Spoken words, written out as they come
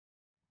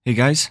Hey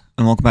guys,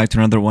 and welcome back to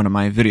another one of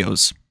my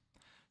videos.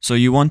 So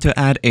you want to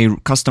add a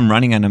custom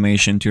running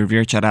animation to your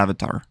VRChat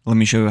avatar. Let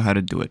me show you how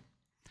to do it.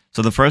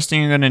 So the first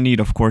thing you're going to need,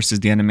 of course, is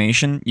the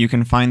animation. You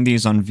can find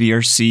these on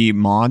VRC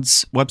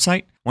Mods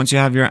website. Once you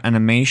have your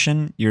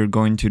animation, you're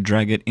going to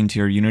drag it into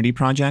your Unity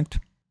project.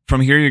 From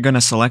here, you're going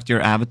to select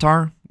your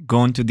avatar,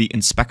 go into the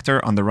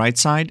inspector on the right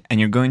side, and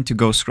you're going to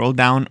go scroll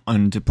down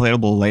onto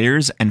playable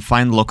layers and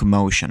find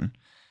locomotion.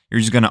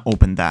 You're just going to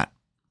open that.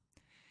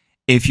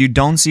 If you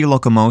don't see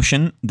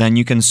locomotion, then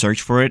you can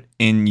search for it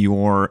in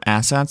your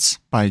assets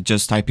by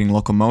just typing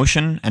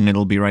locomotion and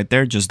it'll be right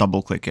there. Just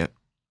double click it.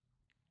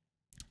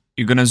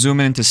 You're going to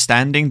zoom in into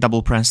standing,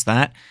 double press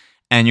that,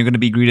 and you're going to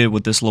be greeted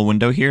with this little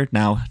window here.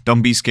 Now,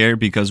 don't be scared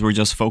because we're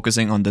just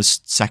focusing on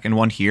this second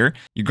one here.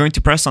 You're going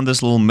to press on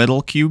this little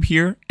middle cube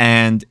here,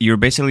 and you're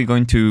basically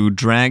going to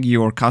drag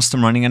your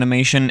custom running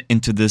animation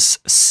into this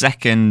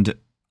second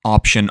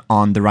option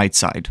on the right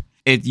side.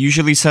 It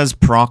usually says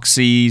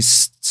proxy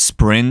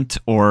sprint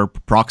or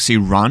proxy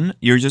run.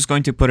 You're just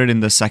going to put it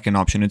in the second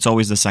option. It's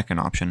always the second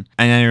option.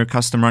 And then your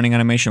custom running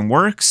animation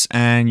works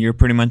and you're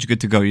pretty much good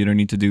to go. You don't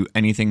need to do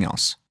anything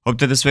else. Hope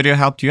that this video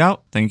helped you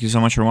out. Thank you so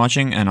much for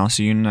watching and I'll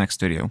see you in the next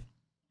video.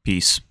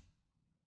 Peace.